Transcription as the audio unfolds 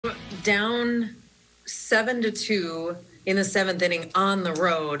down 7-2 in the seventh inning on the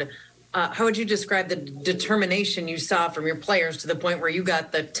road. How would you describe the determination you saw from your players to the point where you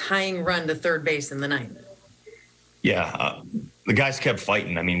got the tying run to third base in the ninth? Yeah, the guys kept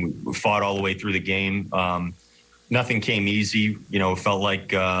fighting. I mean, we fought all the way through the game. Nothing came easy. It felt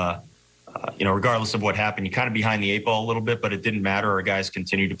like, regardless of what happened, you kind of behind the eight ball a little bit, but it didn't matter. Our guys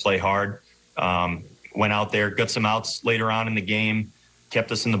continued to play hard. Went out there, got some outs later on in the game, kept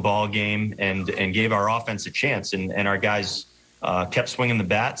us in the ball game, and gave our offense a chance. And our guys kept swinging the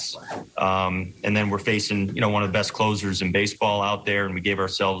bats. And then we're facing, one of the best closers in baseball out there, and we gave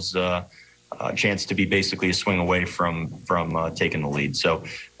ourselves a chance to be basically a swing away from taking the lead. So,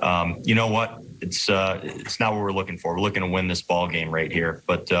 you know what? It's not what we're looking for. We're looking to win this ball game right here.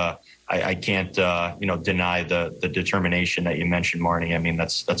 But I can't, deny the determination that you mentioned, Marnie. I mean,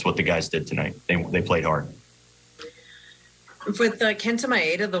 that's what the guys did tonight. They played hard. With Kenta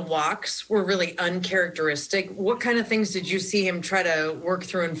Maeda, the walks were really uncharacteristic. What kind of things did you see him try to work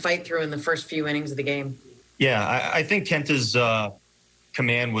through and fight through in the first few innings of the game? Yeah, I think Kenta's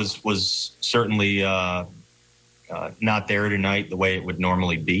command was certainly not there tonight the way it would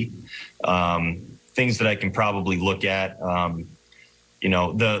normally be. Things that I can probably look at,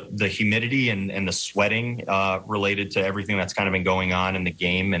 the humidity and the sweating related to everything that's kind of been going on in the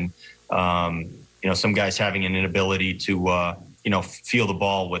game. And, some guys having an inability to, feel the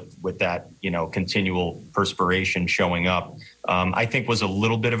ball with that, continual perspiration showing up, I think was a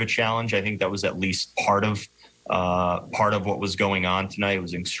little bit of a challenge. I think that was at least part of what was going on tonight. It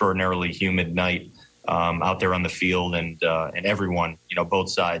was an extraordinarily humid night out there on the field, and everyone,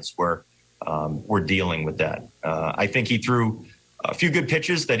 both sides were dealing with that. I think he threw a few good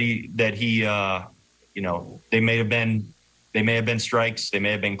pitches that he they may have been strikes, they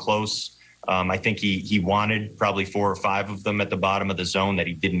may have been close. I think he wanted probably 4 or 5 of them at the bottom of the zone that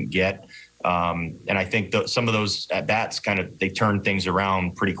he didn't get. And I think some of those at bats they turned things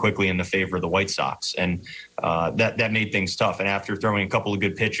around pretty quickly in the favor of the White Sox, and that made things tough. And after throwing a couple of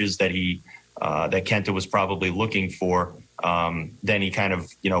good pitches that that Kenta was probably looking for, then he kind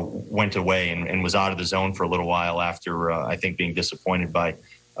of went away and was out of the zone for a little while after I think being disappointed by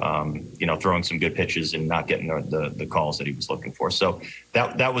throwing some good pitches and not getting the calls that he was looking for. So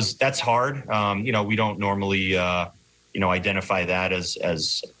that's hard. We don't normally identify that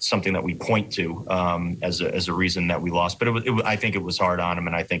as something that we point to as a reason that we lost. But I think it was hard on him,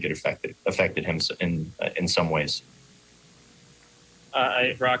 and I think it affected him in some ways.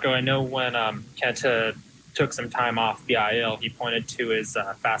 Rocco, I know when Kenta took some time off the IL, he pointed to his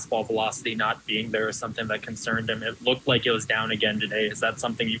fastball velocity not being there as something that concerned him. It looked like it was down again today. Is that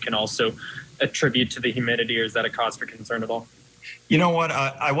something you can also attribute to the humidity, or is that a cause for concern at all? You know what?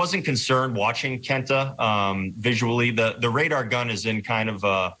 I wasn't concerned watching Kenta visually. The radar gun is in kind of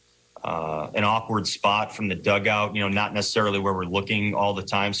an awkward spot from the dugout, not necessarily where we're looking all the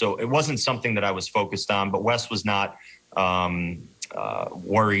time. So it wasn't something that I was focused on, but Wes was not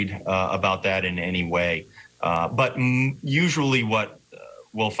worried about that in any way. But usually what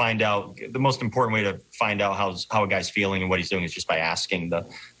we'll find out, the most important way to find out how a guy's feeling and what he's doing is just by asking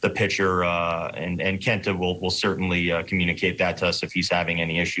the pitcher, and Kenta will certainly communicate that to us if he's having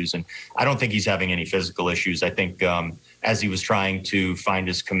any issues. And I don't think he's having any physical issues. I think as he was trying to find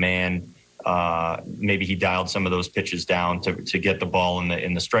his command, maybe he dialed some of those pitches down to get the ball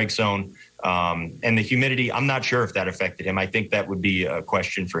in the strike zone. And the humidity, I'm not sure if that affected him. I think that would be a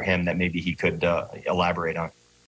question for him that maybe he could elaborate on.